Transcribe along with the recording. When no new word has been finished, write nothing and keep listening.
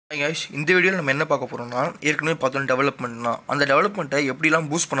Hi guys, இந்த வீடியோவில் நம்ம என்ன பார்க்க போகிறோம்னா ஏற்கனவே பார்த்தோம் டெவலப்மெண்ட்னா அந்த டெவலப்மெண்ட்டை எப்படிலாம்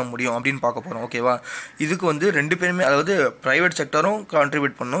பூஸ்ட் பண்ண முடியும் அப்படின்னு பார்க்க போகிறோம். ஓகேவா? இதுக்கு வந்து ரெண்டு பேருமே, அதாவது ப்ரைவேட் செக்டரும்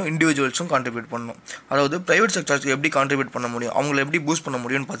கான்ட்ரிபியூட் பண்ணணும், இண்டிவிஜுவல்ஸும் கான்ட்ரிபியூட் பண்ணணும். அதாவது ப்ரைவேட் செக்டர்ஸ்க்கு எப்படி கான்ட்ரிபியூட் பண்ண முடியும், அவங்கள எப்படி பூஸ்ட் பண்ண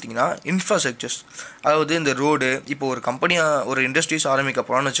முடியும்னு பார்த்தீங்கன்னா இன்ஃப்ராஸ்ட்ரக்சர்ஸ். அதாவது இந்த ரோடு, இப்போ ஒரு கம்பெனியாக ஒரு இண்டஸ்ட்ரீஸ் ஆரம்பிக்க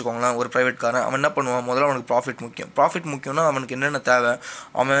போகிறான்னு வச்சுக்கோங்களேன். ஒரு ப்ரைவேட்காரன் அவன் என்ன பண்ணுவான், முதல்ல அவனுக்கு ப்ராஃபிட் முக்கியம்னா அவனுக்கு என்னென்ன தேவை,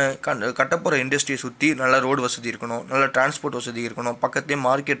 அவன் கட்டப்போகிற இண்டஸ்ட்ரியை சுற்றி நல்ல ரோடு வசதி இருக்கணும், நல்ல டிரான்ஸ்போர்ட் வசதி இருக்கணும், பக்கத்தே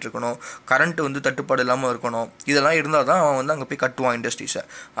மார்க்கெட் இருக்கணும், கரண்ட் வந்து தட்டுப்பாடு இல்லாமல் இருக்கணும். இதெல்லாம் இருந்தால் தான் அவன் வந்து அங்கே போய் கட்டுவான் இண்டஸ்ட்ரீஸை.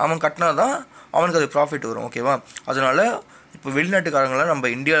 அவன் கட்டினா தான் அவனுக்கு அது ப்ராஃபிட் வரும். ஓகேவா? அதனால் இப்போ வெளிநாட்டுக்காரங்களாம் நம்ம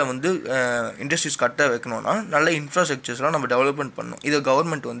இந்தியாவில் வந்து இண்டஸ்ட்ரீஸ் கட்ட வைக்கணும்னா நல்ல இன்ஃப்ராஸ்ட்ரக்சர்ஸ்லாம் நம்ம டெவலப்மெண்ட் பண்ணணும். இதை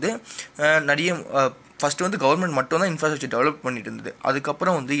கவர்மெண்ட் வந்து நிறைய ஃபஸ்ட்டு வந்து கவர்மெண்ட் மட்டும் தான் இன்ஃப்ராஸ்ட்ரக்சர் டெவலப் பண்ணிட்டு இருந்தது.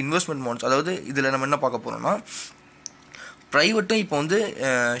 அதுக்கப்புறம் வந்து இன்வெஸ்ட்மெண்ட் மாடல்ஸ், அதாவது இதில் நம்ம என்ன பார்க்க போகிறோம்னா ப்ரைவேட்டும் இப்போ வந்து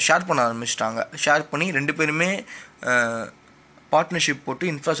ஷேர் பண்ண ஆரம்பிச்சிட்டாங்க. ஷேர் பண்ணி ரெண்டு பேருமே பார்ட்னர்ஷிப் போட்டு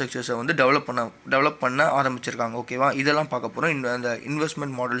இன்ஃப்ராஸ்ட்ரக்சர்ஸை வந்து டெவலப் பண்ண ஆரம்பிச்சிருக்காங்க. ஓகேவா? இதெல்லாம் பார்க்க போகிறோம் இந்த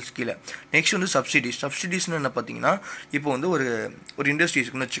இன்வெஸ்ட்மெண்ட் மாடல்ஸ் கீழே. நெக்ஸ்ட் வந்து சப்சிடிஸ்னு என்ன பார்த்தீங்கன்னா, இப்போ வந்து ஒரு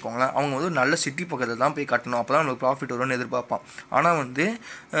இண்டஸ்ட்ரீஸ்க்குன்னு வச்சுக்கோங்களேன். அவங்க வந்து நல்ல சிட்டி பக்கத்தில் தான் போய் கட்டணும், அப்போ தான் நம்மளுக்கு ப்ராஃபிட் வரும்னு எதிர்பார்ப்பான். ஆனால் வந்து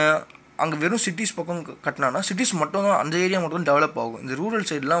அங்கே வெறும் சிட்டிஸ் பக்கம் கட்டினான்னா சிட்டிஸ் மட்டும் தான், அந்த ஏரியா மட்டும் டெவலப் ஆகும். இந்த ரூரல்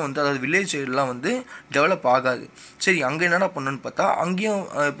சைடெலாம் வந்து, அதாவது வில்லேஜ் சைடெலாம் வந்து டெவலப் ஆகாது. சரி, அங்கே என்னடா பண்ணணுன்னு பார்த்தா அங்கேயும்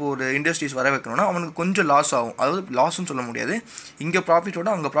இப்போ ஒரு இண்டஸ்ட்ரீஸ் வர வைக்கணும்னா அவனுக்கு கொஞ்சம் லாஸ் ஆகும். அதாவது லாஸ்ன்னு சொல்ல முடியாது, இங்கே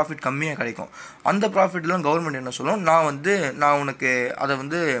ப்ராஃபிட்டோட அங்கே ப்ராஃபிட் கம்மியாக கிடைக்கும். அந்த ப்ராஃபிட்லாம் கவர்மெண்ட் என்ன சொல்லும், நான் உனக்கு அதை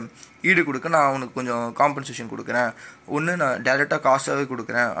வந்து ஈடு கொடுக்க நான் உனக்கு கொஞ்சம் காம்பன்சேஷன் கொடுக்குறேன், ஒன்று நான் டேரெக்டாக காசாகவே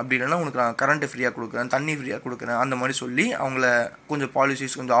கொடுக்குறேன், அப்படி இல்லைன்னா உனக்கு நான் கரண்ட்டு ஃப்ரீயாக கொடுக்குறேன், தண்ணி ஃப்ரீயாக கொடுக்குறேன், அந்த மாதிரி சொல்லி அவங்கள கொஞ்சம்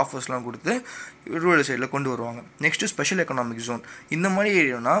பாலிசிஸ், கொஞ்சம் ஆஃபர்ஸ்லாம் கொடுத்து ரூரல் சைடில் கொண்டு வருவாங்க. Next special economic zone. இந்த மாதிரி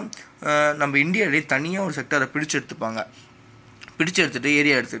ஏரியானா நம்ம இந்தியாவிலே தனியாக ஒரு செக்டரை பிடிச்சு எடுத்துகிட்டு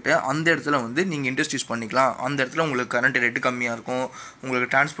ஏரியா எடுத்துகிட்டு அந்த இடத்துல வந்து நீங்கள் இண்டஸ்ட்ரீஸ் பண்ணிக்கலாம். அந்த இடத்துல உங்களுக்கு கரண்ட் ரேட்டு கம்மியாக இருக்கும், உங்களுக்கு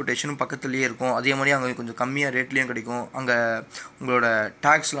டிரான்ஸ்போர்ட்டேஷனும் பக்கத்துலேயே இருக்கும், அதே மாதிரி அங்கே கொஞ்சம் கம்மியாக ரேட்லேயும் கிடைக்கும், அங்கே உங்களோட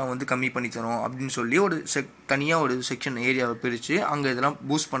டேக்ஸ்லாம் வந்து கம்மி பண்ணி தரும் அப்படின்னு சொல்லி தனியாக ஒரு செக்ஷன் ஏரியாவை பிரித்து அங்கே இதெல்லாம்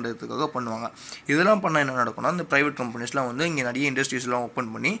பூஸ்ட் பண்ணுறதுக்காக பண்ணுவாங்க. இதெல்லாம் பண்ணால் என்ன நடக்கும்னா, இந்த ப்ரைவேட் கம்பெனிஸ்லாம் வந்து இங்கே நிறைய இண்டஸ்ட்ரீஸ்லாம்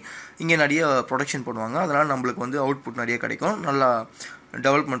ஓப்பன் பண்ணி இங்கே நிறைய ப்ரொடக்ஷன் பண்ணுவாங்க. அதனால் நம்மளுக்கு வந்து அவுட்புட் நிறைய கிடைக்கும், நல்லா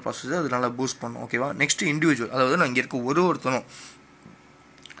டெவலப்மெண்ட் ப்ராசஸ் அது நல்லா பூஸ்ட் பண்ணும். ஓகேவா? Next individual. அதாவது நான் இங்கே இருக்க ஒருத்தரும்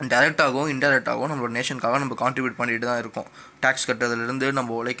டைரெக்டாகவும் இன்டைரக்டாகவும் நம்மளோட நேஷனுக்காக நம்ம கான்ட்ரிபியூட் பண்ணிட்டு தான் இருக்கோம். டேக்ஸ் கட்டுறதுலேருந்து நம்ம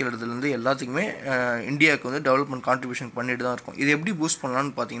உழைக்கிறதுலேருந்து எல்லாத்துக்குமே இந்தியாவுக்கு வந்து டெவலப்மெண்ட் கான்ட்ரிபியூஷன் பண்ணிட்டு தான் இருக்கும். இது எப்படி பூஸ்ட்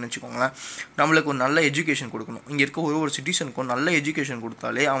பண்ணலான்னு பார்த்தீங்கன்னு வச்சுக்கோங்களேன், நம்மளுக்கு ஒரு நல்ல எஜுகேஷன் கொடுக்கணும். இங்கே இருக்க ஒரு சிட்டிசனுக்கும் நல்ல எஜுகேஷன்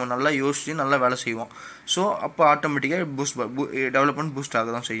கொடுத்தாலே அவன் நல்லா யோசித்து நல்லா வேலை செய்வான். ஸோ அப்போ ஆட்டோமேட்டிக்காக டெவலப்மெண்ட் பூஸ்ட்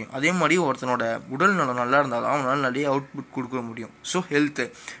ஆக தான் செய்யும். அதே மாதிரி ஒருத்தனோட உடல் நலம் நல்லா இருந்தால் தான் அவனால் நிறைய அவுட்புட் கொடுக்க முடியும். ஸோ ஹெல்த்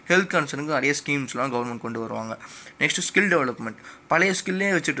கன்சர்னுக்கு நிறைய ஸ்கீம்ஸ்லாம் கவர்மெண்ட் கொண்டு வருவாங்க. Next skill development. பழைய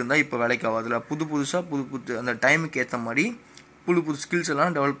ஸ்கில்லே வச்சுட்டு இருந்தால் இப்போ வேலைக்கு ஆகாதுல, புதுசாக அந்த டைமுக்கு ஏற்ற மாதிரி புது ஸ்கில்ஸ்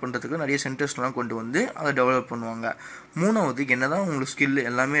எல்லாம் டெவலப் பண்ணுறதுக்கு நிறைய சென்டர்ஸ்லாம் கொண்டு வந்து அதை டெவலப் பண்ணுவாங்க. மூணாவது, என்ன தான் உங்களுக்கு ஸ்கில்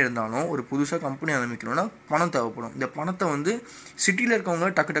எல்லாமே இருந்தாலும் ஒரு புதுசாக கம்பெனி ஆரம்பிக்கணும்னா பணம் தேவைப்படும். இந்த பணத்தை வந்து சிட்டியில் இருக்கவங்க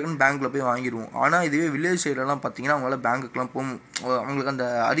டக்குன்னு பேங்க்கில் போய் வாங்கிடுவோம். ஆனால் இதுவே வில்லேஜ் சைட்லலாம் பார்த்தீங்கன்னா அவங்களால பேங்க்குக்கெலாம் அவங்களுக்கு அந்த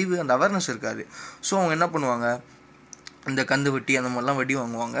அறிவு, அந்த அவேர்னஸ் இருக்காது. ஸோ அவங்க என்ன பண்ணுவாங்க, இந்த கந்து வட்டி அந்த மாதிரிலாம் வட்டி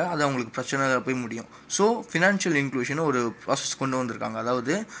வாங்குவாங்க. அது அவங்களுக்கு பிரச்சனை போய் முடியும். ஸோ ஃபினான்ஷியல் இன்க்ளூஷன் ஒரு ப்ராசஸ் கொண்டு வந்திருக்காங்க.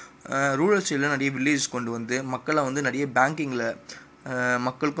 அதாவது ரூரல் சைடில் நிறைய வில்லேஜ் கொண்டு வந்து மக்களை வந்து நிறைய பேங்கிங்கில்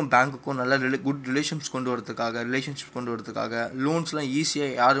மக்களுக்கும் பேங்க்குக்கும் நல்ல குட் ரிலேஷன்ஷிப் கொண்டு வரதுக்காக லோன்ஸ்லாம்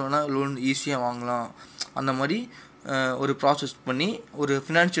ஈஸியாக யார் வேணால் லோன் ஈஸியாக வாங்கலாம். அந்த மாதிரி ஒரு ப்ராசஸ் பண்ணி ஒரு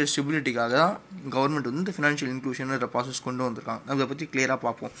ஃபினான்ஷியல் ஸ்டெபிலிட்டிக்காக தான் கவர்மெண்ட் வந்து இந்த ஃபினான்ஷியல் இன்க்ளூஷன்ற ப்ராசஸ் கொண்டு வந்திருக்காங்க. அதை பற்றி கிளியராக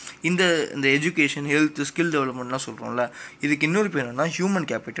பார்ப்போம். இந்த எஜுகேஷன், ஹெல்த், ஸ்கில் டெவலப்மெண்ட்லாம் சொல்கிறோம்ல, இதுக்கு இன்னொரு பேர் என்னென்னா ஹியூமன்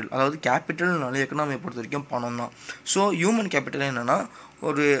கேபிட்டல். அதாவது கேபிட்டல்னால எக்கனாமியை பொறுத்த வரைக்கும் பணம் தான். ஸோ ஹியூமன் கேபிட்டல் என்னென்னா,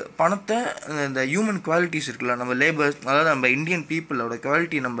 ஒரு பணத்தை இந்த ஹியூமன் குவாலிட்டிஸ் இருக்குல்ல, நம்ம லேபர், அதாவது நம்ம இந்தியன் பீப்புளோட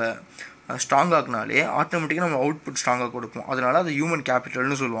குவாலிட்டி நம்ம ஸ்ட்ராங் ஆகினாலே ஆட்டோமேட்டிக்காக நம்ம அவுட்புட் ஸ்ட்ராங்காக கொடுப்போம். அதனால் அது ஹியூமன்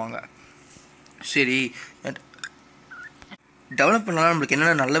கேபிட்டல்னு சொல்லுவாங்க. சரி, டெவலப் பண்ணாலும் நம்மளுக்கு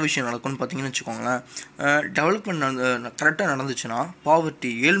என்னென்ன நல்ல விஷயம் நடக்கும்னு பார்த்தீங்கன்னு வச்சுக்கோங்களேன். டெவலப்மெண்ட் கரெக்டாக நடந்துச்சுன்னா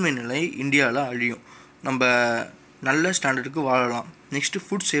ஏழ்மை நிலை இந்தியாவில் அழியும், நம்ம நல்ல ஸ்டாண்டர்டுக்கு வாழலாம். Next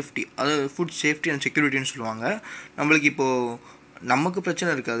food safety. அதாவது ஃபுட் சேஃப்டி அண்ட் செக்யூரிட்டின்னு சொல்லுவாங்க. நம்மளுக்கு இப்போது நமக்கு பிரச்சனை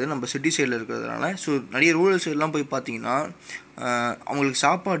இருக்காது நம்ம சிட்டி சைடில் இருக்கிறதுனால. ஸோ நிறைய ரூரல் சைட்லாம் போய் பார்த்தீங்கன்னா அவங்களுக்கு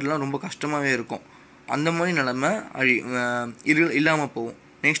சாப்பாடுலாம் ரொம்ப கஷ்டமாகவே இருக்கும். அந்த மாதிரி நிலமை இல்லாமல் போகும்.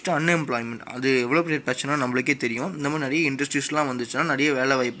 Next unemployment. அது எவ்வளோ பெரிய பிரச்சனை நம்மளுக்கே தெரியும். இந்த மாதிரி நிறைய இண்டஸ்ட்ரீஸ்லாம் வந்துச்சுன்னா நிறைய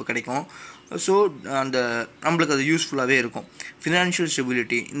வேலை வாய்ப்பு கிடைக்கும். ஸோ நம்மளுக்கு அது யூஸ்ஃபுல்லாகவே இருக்கும். Financial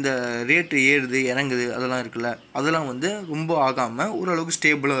stability. இந்த ரேட்டு ஏறுது இறங்குது அதெல்லாம் இருக்குல்ல, அதெல்லாம் வந்து ரொம்ப ஆகாமல் ஓரளவுக்கு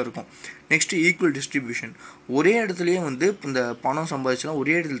ஸ்டேபிளாக இருக்கும். Next equal distribution. ஒரே இடத்துலையே வந்து இந்த பணம் சம்பாதிச்சுனா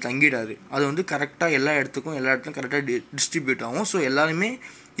ஒரே இடத்துல தங்கிடாது, அது வந்து கரெக்டாக எல்லா இடத்துலையும் கரெக்டாக டிஸ்ட்ரிபியூட் ஆகும். ஸோ எல்லாருமே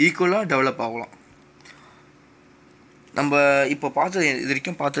ஈக்குவலாக டெவலப் ஆகலாம். நம்ம இப்போ பார்த்தது இது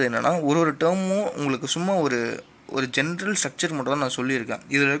வரைக்கும் பார்த்தது என்னென்னா, ஒரு டேர்மும் உங்களுக்கு சும்மா ஒரு ஜென்ரல் ஸ்ட்ரக்சர் மட்டும் தான் நான் சொல்லியிருக்கேன்.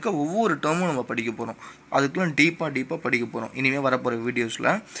 இதில் இருக்க ஒவ்வொரு டேர்மும் நம்ம படிக்க போகிறோம். அதுக்குலாம் டீப்பாக படிக்க போகிறோம் இனிமேல் வரப்போகிற வீடியோஸில்.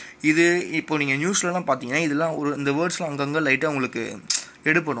 இது இப்போ நீங்கள் நியூஸ்லலாம் பார்த்தீங்கன்னா இதெல்லாம் இந்த வேர்ட்ஸ்லாம் அங்கங்கே லைட்டாக உங்களுக்கு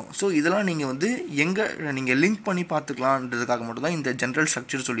எடுப்படும். ஸோ இதெல்லாம் நீங்கள் வந்து எங்கே நீங்கள் லிங்க் பண்ணி பார்த்துக்கலான்றதுக்காக மட்டும்தான் இந்த ஜென்ரல்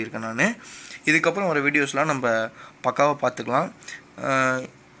ஸ்ட்ரக்சர் சொல்லியிருக்கேன் நான். இதுக்கப்புறம் வர வீடியோஸ்லாம் நம்ம பக்காவாக பார்த்துக்கலாம்.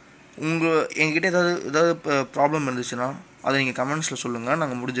 எங்ககிட்ட ஏதாவது ப்ராப்ளம் இருந்துச்சுன்னா அதை நீங்கள் கமெண்ட்ஸில் சொல்லுங்கள்.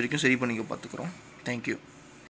 நாங்கள் முடிஞ்ச வரைக்கும் சரி பண்ணிக்க பார்த்துக்குறோம். தேங்க்யூ.